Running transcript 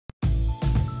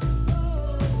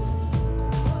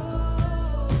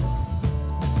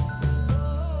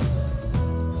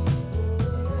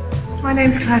My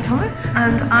name's Clare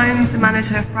and I'm the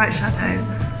manager of Bright Shadow.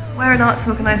 We're an arts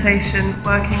organisation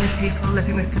working with people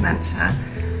living with dementia,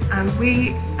 and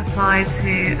we applied to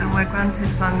and were granted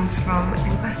funds from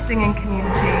investing in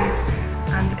communities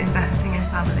and investing in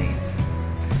families.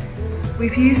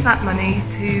 We've used that money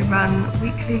to run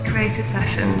weekly creative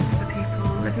sessions for people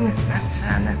living with dementia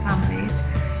and their families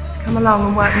to come along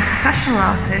and work with professional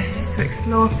artists to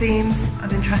explore themes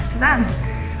of interest to them.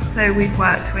 So we've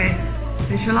worked with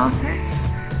visual artists,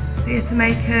 theatre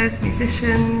makers,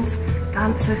 musicians,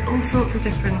 dancers, all sorts of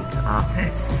different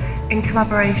artists in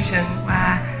collaboration,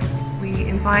 where we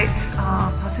invite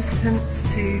our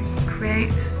participants to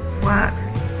create work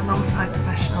alongside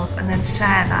professionals and then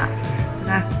share that with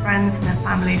their friends and their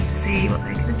families to see what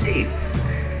they can achieve.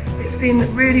 It's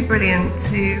been really brilliant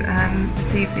to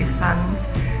receive these funds.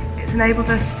 It's enabled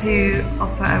us to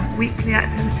offer a weekly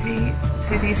activity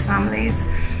to these families,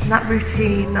 and that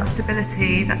routine, that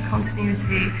stability, that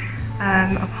continuity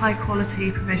of high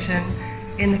quality provision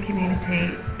in the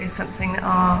community is something that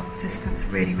our participants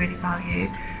really value,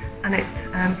 and it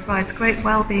provides great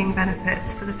well-being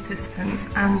benefits for the participants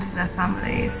and for their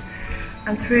families.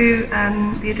 And through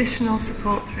the additional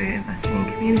support through investing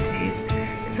in communities,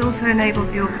 it's also enabled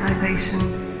the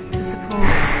organisation to support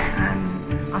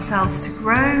ourselves to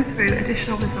grow through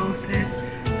additional resources.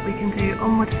 We can do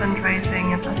onward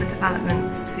fundraising and other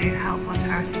developments to help our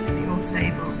charity to be more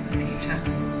stable for the future.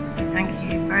 So thank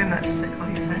you very much to the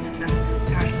Colyer Fergusson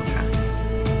Charitable